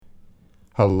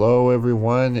Hello,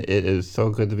 everyone. It is so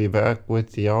good to be back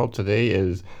with y'all. Today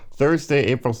is Thursday,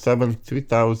 April 7th,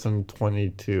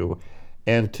 2022.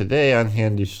 And today on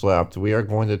Handy Schlapped, we are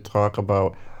going to talk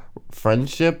about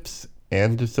friendships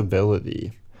and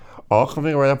disability. All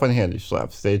coming right up on Handy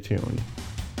Schlapped. Stay tuned.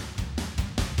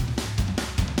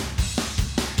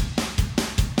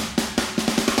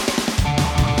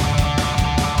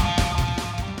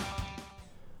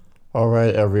 All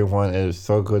right, everyone. It is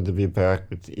so good to be back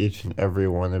with each and every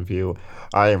one of you.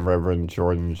 I am Reverend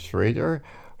Jordan Schrader,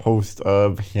 host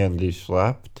of Handy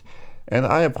Schlepped, and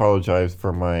I apologize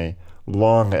for my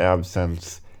long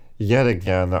absence. Yet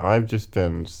again, I've just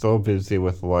been so busy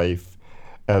with life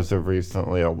as of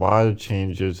recently. A lot of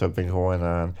changes have been going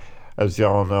on. As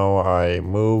y'all know, I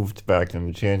moved back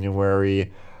in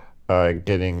January,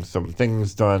 getting some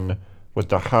things done with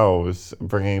the house,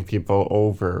 bringing people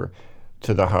over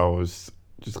to the house,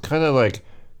 just kind of like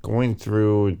going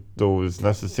through those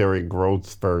necessary growth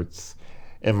spurts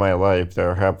in my life that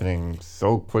are happening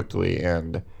so quickly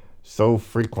and so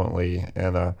frequently.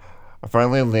 And I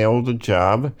finally nailed a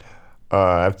job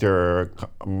after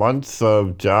months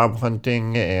of job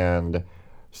hunting and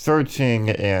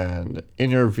searching and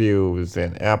interviews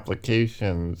and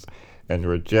applications and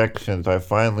rejections. I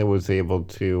finally was able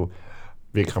to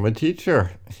become a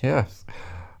teacher. Yes.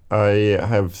 I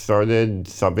have started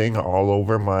subbing all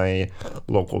over my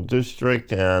local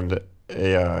district and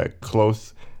a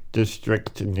close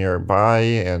district nearby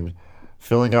and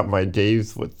filling up my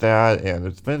days with that. And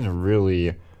it's been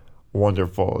really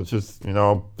wonderful. It's just,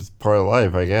 it's part of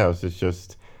life, I guess. It's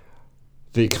just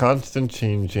the constant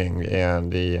changing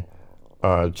and the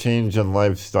change in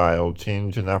lifestyle,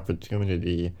 change in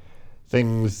opportunity,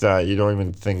 things that you don't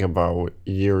even think about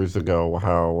years ago,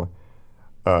 how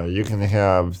you can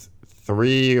have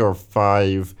 3 or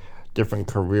 5 different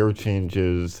career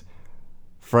changes.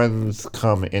 Friends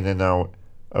come in and out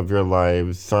of your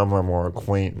lives. Some are more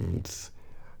acquaintance.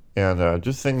 And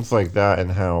just things like that,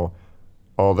 and how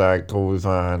all that goes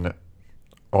on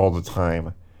all the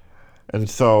time. And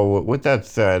so, with that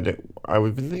said,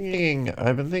 I've been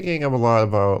thinking of a lot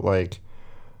about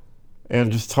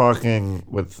and just talking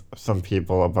with some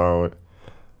people about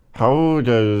how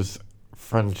does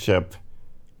friendship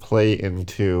play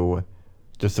into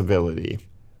disability.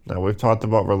 Now, we've talked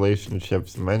about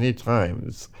relationships many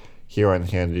times here on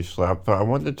Handy Schlap, but I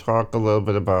wanted to talk a little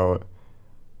bit about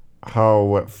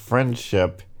how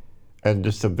friendship and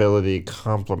disability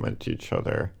complement each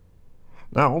other.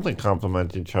 Not only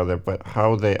complement each other, but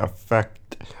how they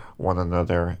affect one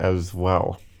another as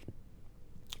well.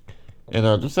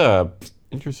 And just a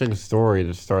interesting story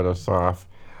to start us off.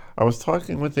 I was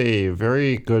talking with a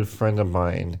very good friend of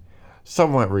mine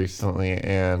somewhat recently,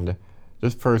 and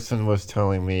this person was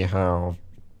telling me how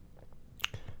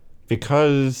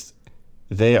because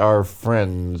they are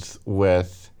friends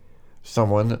with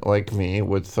someone like me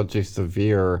with such a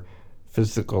severe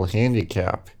physical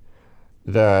handicap,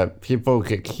 that people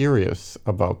get curious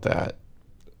about that.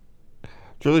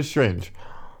 It's really strange.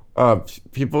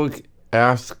 People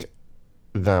ask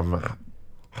them,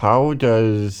 how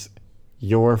does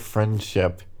your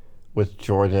friendship with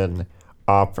Jordan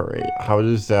operate? How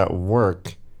does that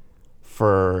work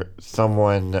for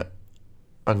someone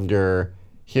under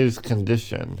his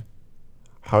condition?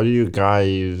 How do you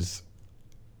guys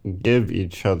give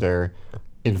each other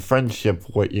in friendship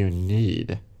what you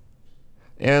need?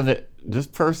 And this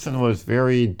person was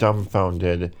very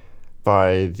dumbfounded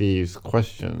by these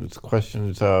questions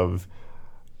of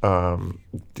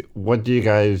what do you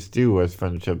guys do as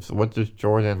friendships? What does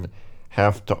Jordan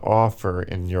have to offer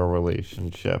in your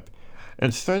relationship?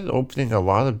 And started opening a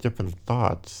lot of different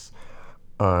thoughts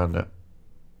on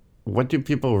what do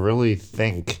people really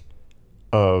think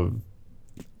of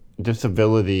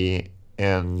disability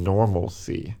and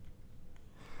normalcy?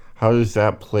 How does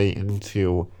that play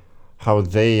into how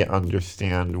they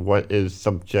understand what is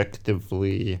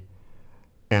subjectively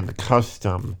and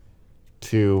custom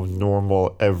to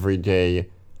normal everyday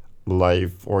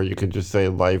life, or you could just say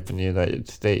life in the United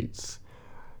States?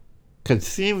 It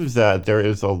seems that there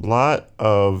is a lot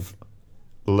of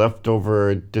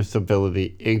leftover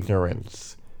disability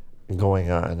ignorance going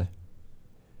on.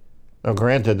 Now,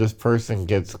 granted, this person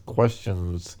gets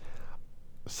questions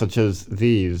such as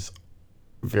these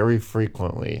very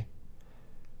frequently.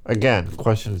 Again,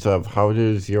 questions of how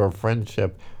does your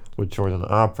friendship with Jordan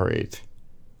operate?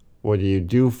 What do you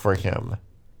do for him?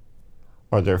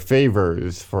 Are there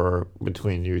favors for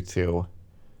between you two?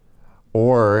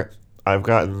 Or I've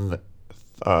gotten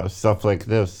stuff like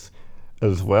this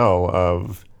as well,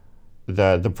 of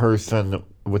that the person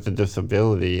with the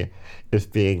disability is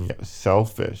being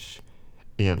selfish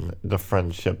in the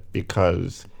friendship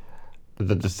because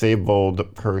the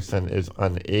disabled person is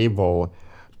unable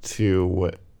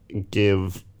to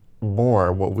give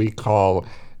more, what we call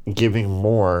giving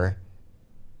more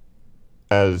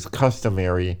as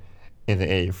customary in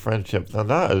a friendship. Now,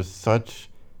 that is such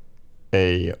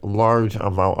a large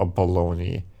amount of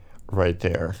baloney right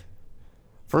there.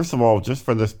 First of all, just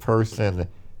for this person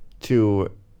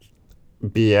to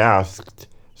be asked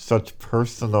such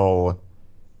personal,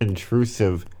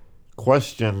 intrusive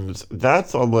questions,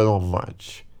 that's a little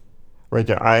much. Right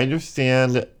there. I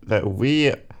understand that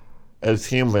we as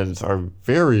humans are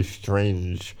very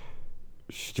strange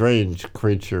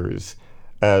creatures,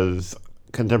 as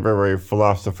contemporary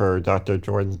philosopher Dr.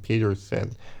 Jordan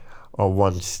Peterson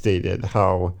once stated,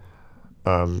 how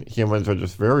humans are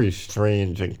just very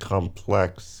strange and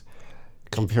complex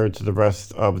compared to the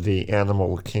rest of the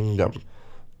animal kingdom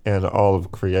and all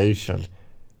of creation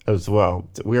as well.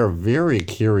 We are very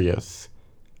curious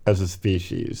as a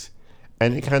species.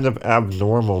 Any kind of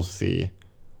abnormalcy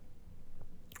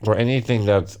or anything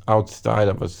that's outside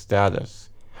of a status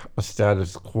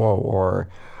quo, or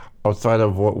outside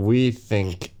of what we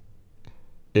think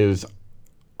is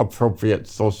appropriate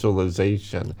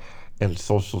socialization and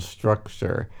social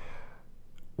structure,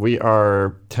 we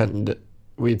are tend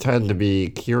we tend to be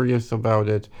curious about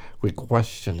it. We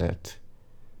question it,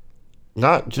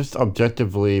 not just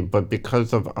objectively, but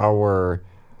because of our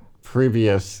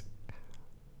previous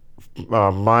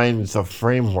minds of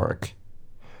framework,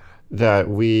 that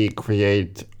we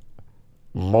create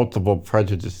multiple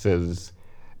prejudices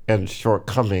and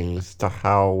shortcomings to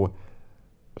how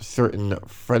certain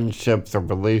friendships or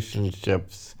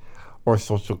relationships or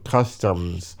social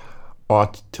customs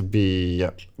ought to be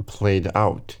played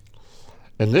out.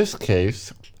 In this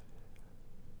case,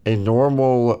 a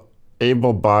normal,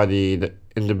 able bodied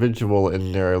individual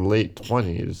in their late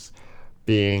 20s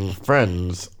being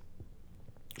friends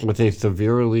with a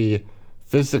severely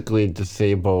physically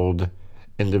disabled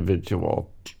individual.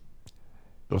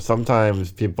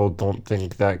 Sometimes people don't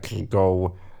think that can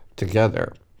go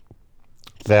together.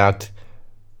 That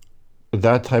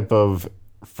type of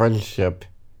friendship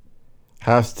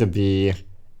has to be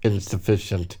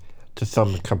insufficient to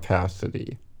some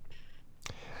capacity,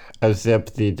 as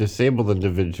if the disabled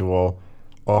individual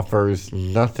offers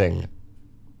nothing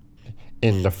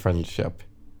in the friendship.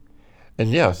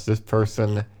 And yes, this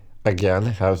person, again,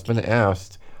 has been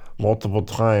asked multiple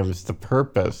times the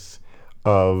purpose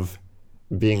of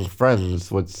being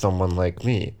friends with someone like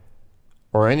me,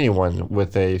 or anyone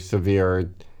with a severe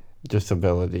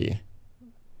disability.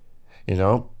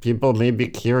 People may be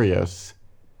curious,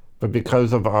 but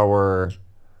because of our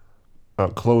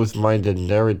closed-minded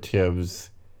narratives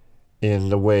in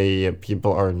the way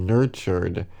people are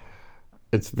nurtured,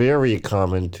 it's very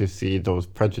common to see those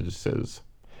prejudices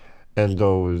and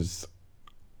those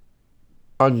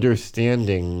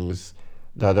understandings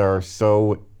that are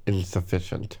so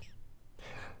insufficient.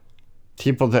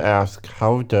 People to ask,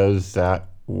 how does that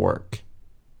work?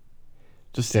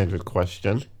 It's a standard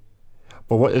question.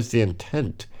 But what is the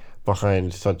intent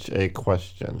behind such a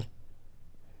question?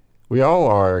 We all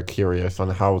are curious on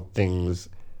how things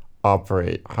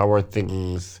operate, how are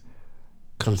things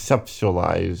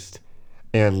conceptualized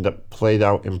and played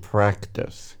out in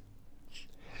practice.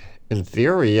 In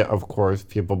theory, of course,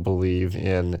 people believe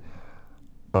in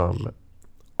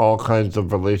all kinds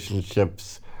of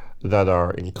relationships that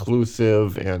are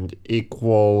inclusive and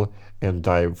equal and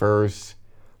diverse.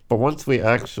 But once we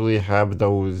actually have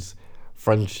those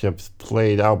friendships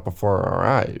played out before our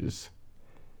eyes,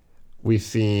 we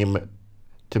seem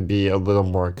to be a little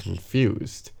more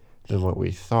confused than what we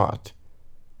thought.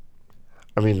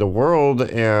 I mean, the world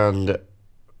and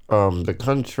the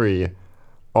country,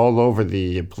 all over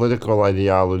the political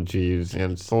ideologies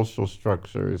and social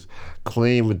structures,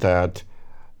 claim that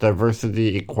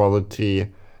diversity,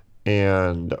 equality,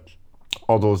 and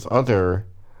all those other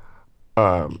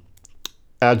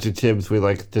adjectives we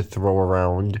like to throw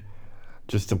around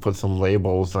just to put some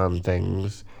labels on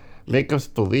things, make us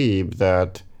believe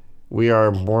that we are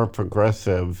more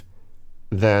progressive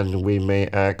than we may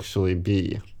actually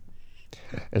be.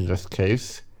 In this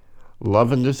case,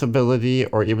 love and disability,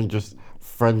 or even just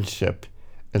friendship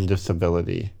and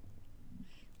disability.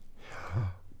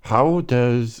 How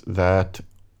does that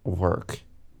work?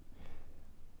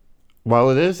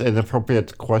 While it is an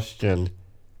appropriate question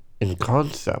in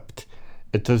concept,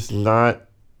 it does not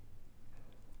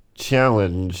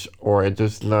challenge, or it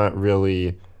does not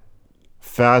really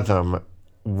fathom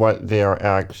what they are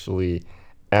actually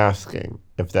asking,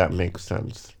 if that makes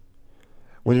sense.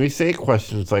 When we say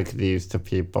questions like these to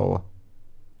people,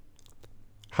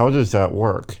 how does that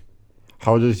work?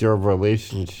 how does your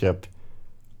relationship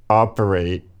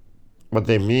operate? What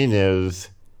they mean is,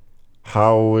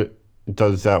 how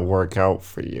does that work out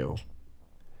for you?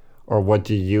 Or what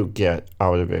do you get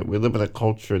out of it? We live in a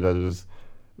culture that is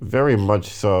very much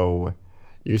so,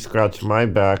 you scratch my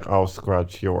back, I'll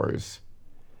scratch yours.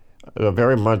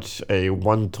 Very much a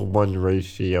one-to-one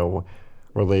ratio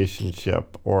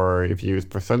relationship, or if you use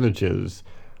percentages,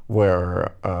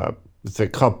 where say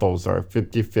couples are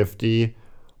 50-50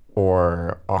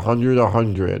 or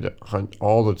 100-100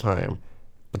 all the time.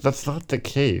 But that's not the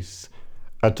case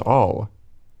at all.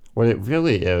 What it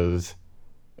really is,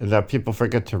 and that people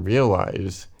forget to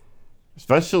realize,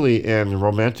 especially in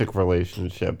romantic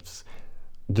relationships,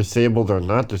 disabled or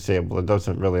not disabled, it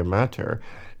doesn't really matter,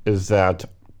 is that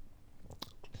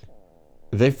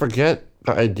they forget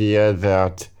the idea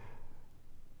that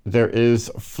there is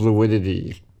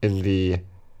fluidity in the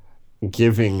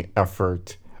giving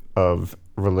effort of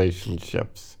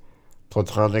relationships.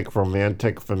 Platonic,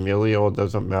 romantic, familial, it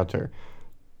doesn't matter.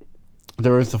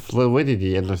 There is a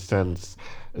fluidity in the sense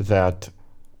that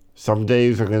some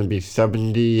days are going to be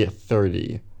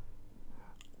 70-30.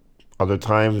 Other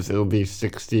times it'll be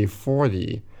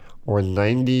 60-40 or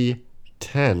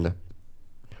 90-10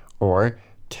 or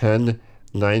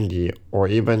 10-90 or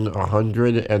even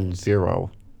 100-0.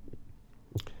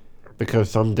 Because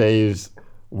some days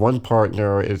one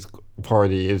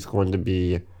party is going to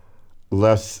be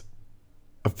less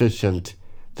efficient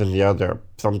than the other.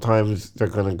 Sometimes they're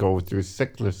going to go through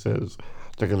sicknesses.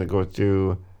 They're going to go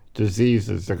through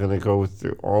diseases. They're going to go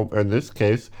through in this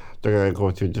case, they're going to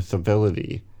go through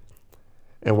disability.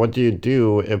 And what do you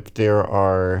do if there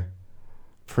are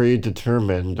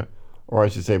predetermined, or I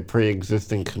should say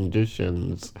pre-existing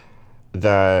conditions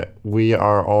that we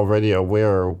are already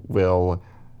aware will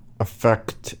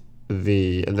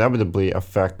inevitably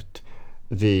affect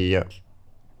the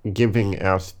giving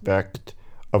aspect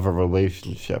of a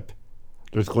relationship?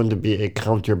 There's going to be a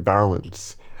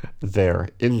counterbalance there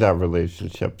in that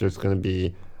relationship. There's going to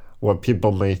be what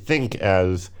people may think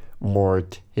as more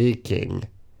taking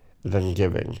than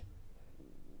giving.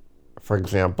 For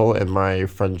example, in my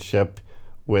friendship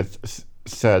with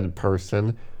said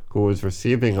person who was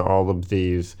receiving all of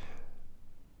these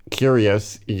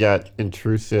curious yet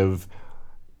intrusive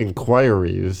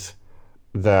inquiries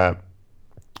that,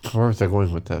 where was I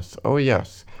going with this? Oh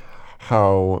yes,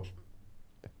 how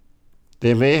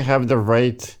they may have the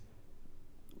right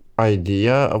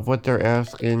idea of what they're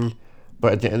asking,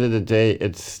 but at the end of the day,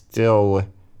 it still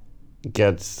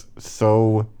gets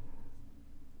so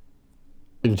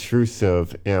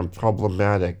intrusive and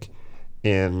problematic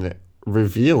in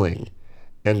revealing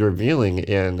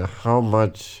in how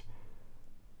much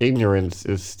ignorance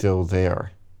is still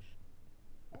there.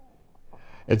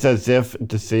 It's as if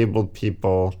disabled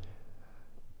people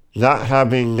not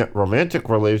having romantic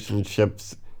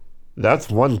relationships, that's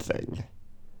one thing.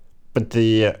 But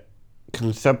the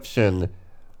conception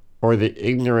or the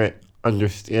ignorant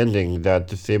understanding that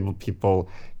disabled people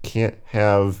can't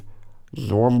have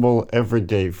normal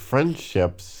everyday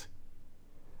friendships,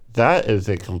 that is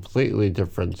a completely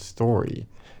different story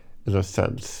in a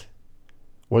sense.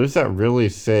 What does that really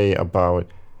say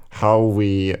about how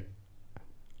we,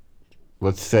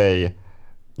 let's say,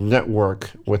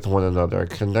 network with one another,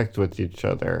 connect with each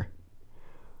other?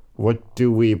 What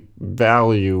do we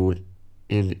value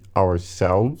in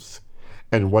ourselves,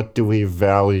 and what do we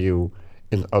value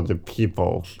in other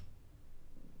people?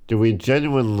 Do we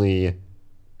genuinely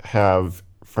have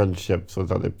friendships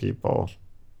with other people?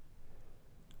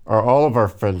 Are all of our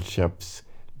friendships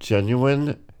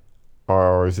genuine,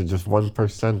 or is it just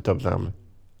 1% of them?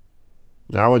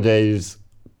 Nowadays,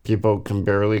 people can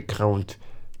barely count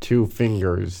 2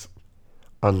 fingers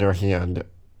on their hand,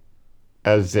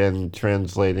 as in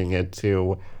translating it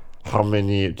to how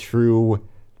many true,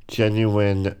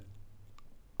 genuine,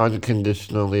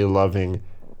 unconditionally loving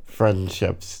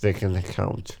friendships they can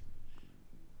count.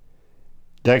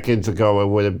 Decades ago, it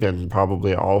would have been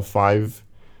probably all 5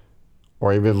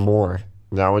 or even more.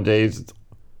 Nowadays,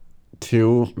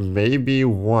 2, maybe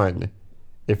 1,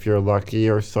 if you're lucky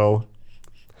or so.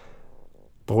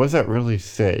 But what does that really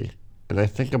say? And I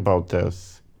think about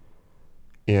this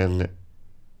in,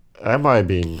 am I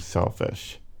being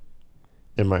selfish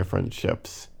in my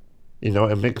friendships?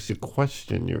 It makes you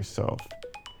question yourself.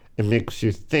 It makes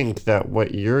you think that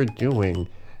what you're doing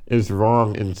is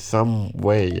wrong in some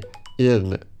way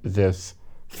in this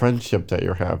friendship that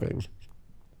you're having.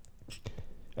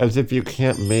 As if you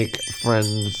can't make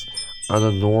friends on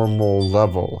a normal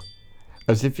level.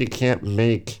 As if you can't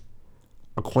make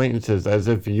acquaintances. As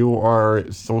if you are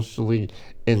socially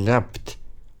inept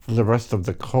from the rest of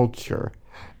the culture.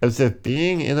 As if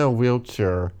being in a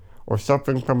wheelchair or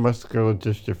suffering from muscular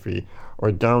dystrophy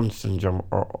or Down syndrome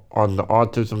or on the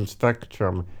autism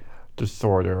spectrum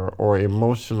disorder or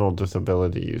emotional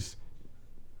disabilities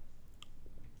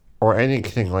or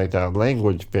anything like that,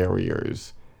 language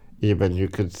barriers, even you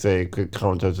could say, could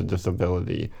count as a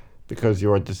disability because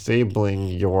you are disabling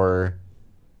your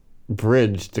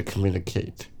bridge to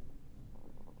communicate.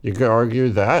 You could argue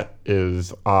that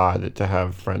is odd to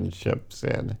have friendships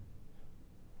in.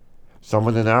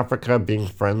 Someone in Africa being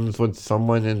friends with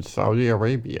someone in Saudi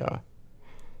Arabia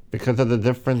because of the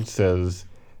differences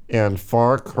and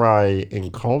far cry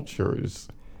in cultures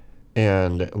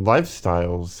and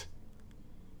lifestyles.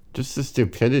 Just the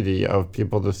stupidity of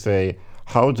people to say,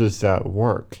 how does that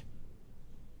work?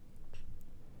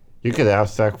 You could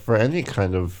ask that for any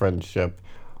kind of friendship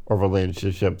or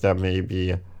relationship that may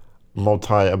be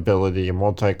multi-ability,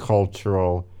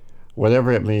 multicultural,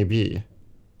 whatever it may be.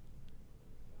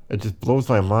 It just blows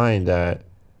my mind that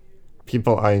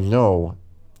people I know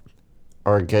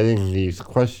are getting these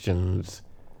questions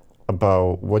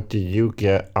about what do you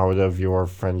get out of your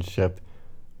friendship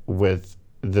with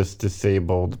this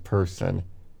disabled person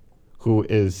who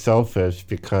is selfish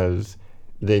because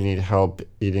they need help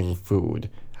eating food.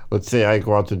 Let's say I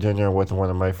go out to dinner with one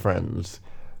of my friends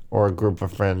or a group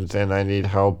of friends and I need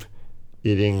help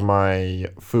eating my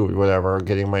food, whatever, or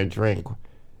getting my drink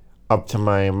up to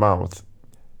my mouth.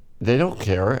 They don't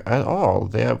care at all.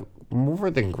 They have more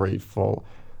than grateful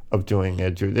of doing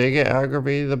it. Do they get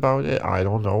aggravated about it? I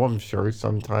don't know. I'm sure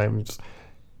sometimes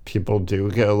people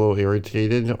do get a little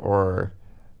irritated or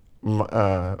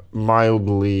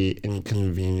mildly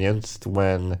inconvenienced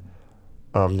when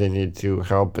they need to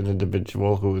help an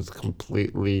individual who is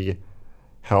completely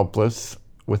helpless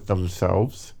with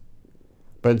themselves.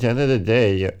 But at the end of the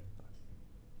day,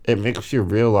 it makes you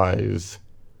realize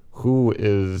who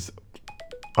is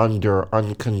under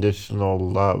unconditional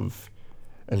love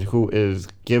and who is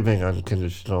giving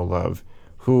unconditional love,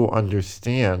 who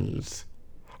understands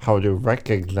how to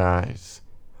recognize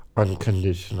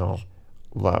unconditional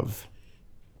love.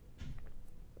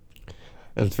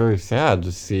 And it's very sad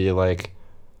to see like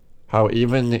how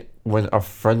even when a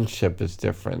friendship is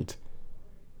different,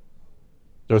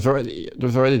 there's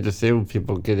already disabled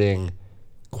people getting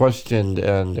questioned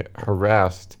and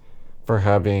harassed for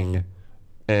having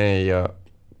a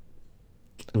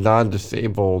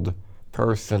non-disabled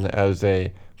person as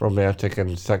a romantic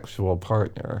and sexual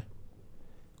partner.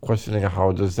 Questioning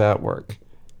how does that work?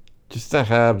 Just to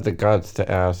have the guts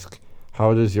to ask,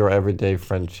 how does your everyday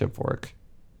friendship work?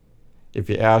 If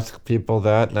you ask people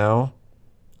that now,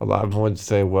 a lot of them would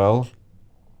say, well,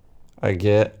 I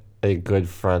get a good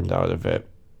friend out of it.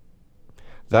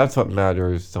 That's what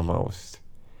matters the most.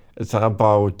 It's not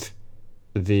about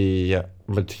the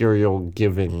material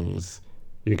givings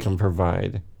you can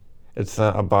provide. It's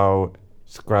not about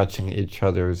scratching each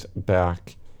other's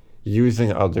back,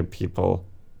 using other people,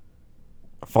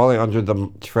 falling under the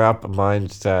trap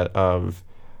mindset of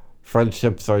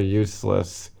friendships are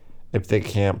useless if they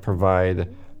can't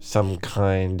provide some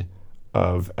kind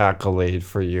of accolade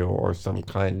for you or some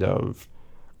kind of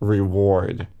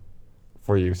reward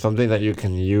for you, something that you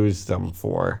can use them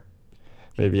for.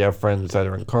 Maybe you have friends that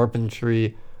are in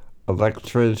carpentry,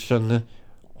 electrician,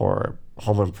 or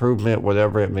home improvement,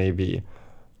 whatever it may be,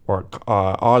 or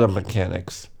auto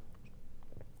mechanics.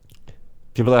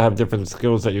 People that have different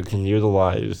skills that you can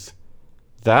utilize.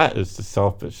 That is the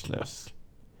selfishness.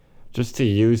 Just to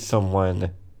use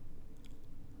someone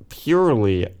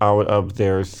purely out of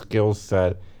their skill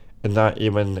set and not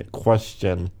even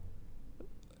question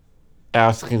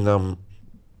asking them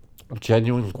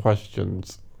genuine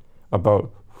questions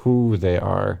about who they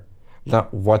are,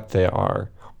 not what they are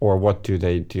or what do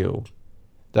they do.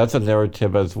 That's a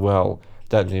narrative as well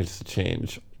that needs to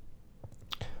change.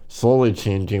 Slowly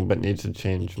changing, but needs to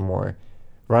change more.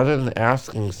 Rather than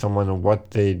asking someone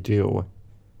what they do,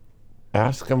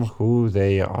 ask them who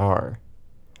they are.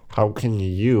 How can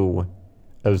you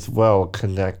as well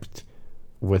connect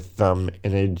with them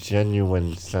in a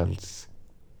genuine sense?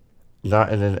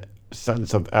 Not in a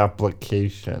sense of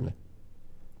application,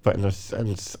 but in a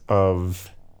sense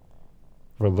of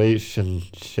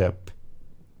relationship.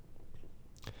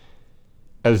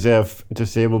 As if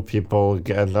disabled people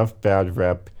get enough bad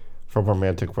rep from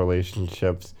romantic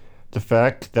relationships. The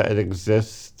fact that it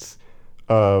exists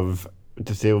of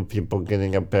disabled people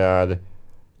getting a bad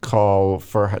call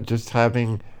for just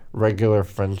having regular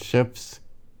friendships.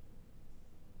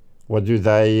 What do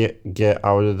they get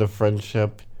out of the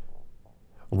friendship?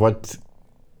 What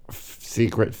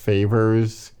secret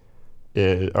favors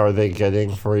are they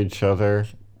getting for each other?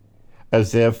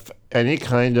 as if any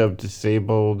kind of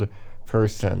disabled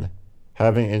person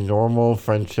having a normal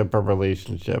friendship or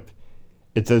relationship,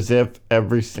 it's as if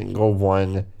every single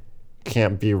one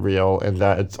can't be real and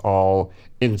that it's all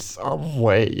in some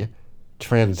way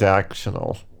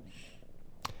transactional.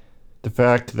 The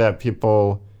fact that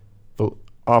people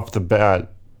off the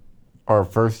bat are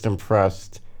first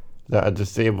impressed that a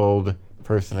disabled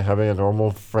person having a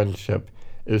normal friendship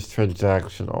is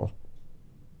transactional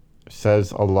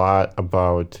says a lot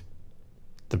about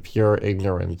the pure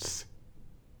ignorance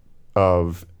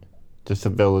of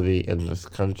disability in this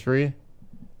country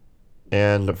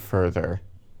and further,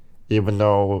 even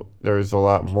though there's a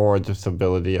lot more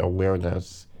disability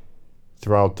awareness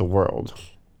throughout the world.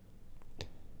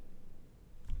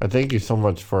 I thank you so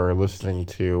much for listening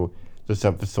to this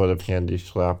episode of Handy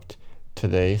Schlepped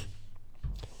today.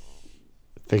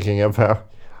 Thinking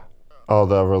about all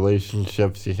the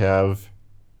relationships you have,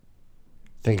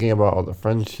 thinking about all the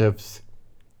friendships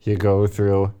you go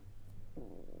through,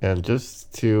 and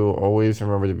just to always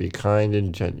remember to be kind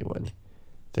and genuine.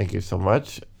 Thank you so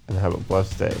much, and have a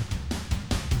blessed day.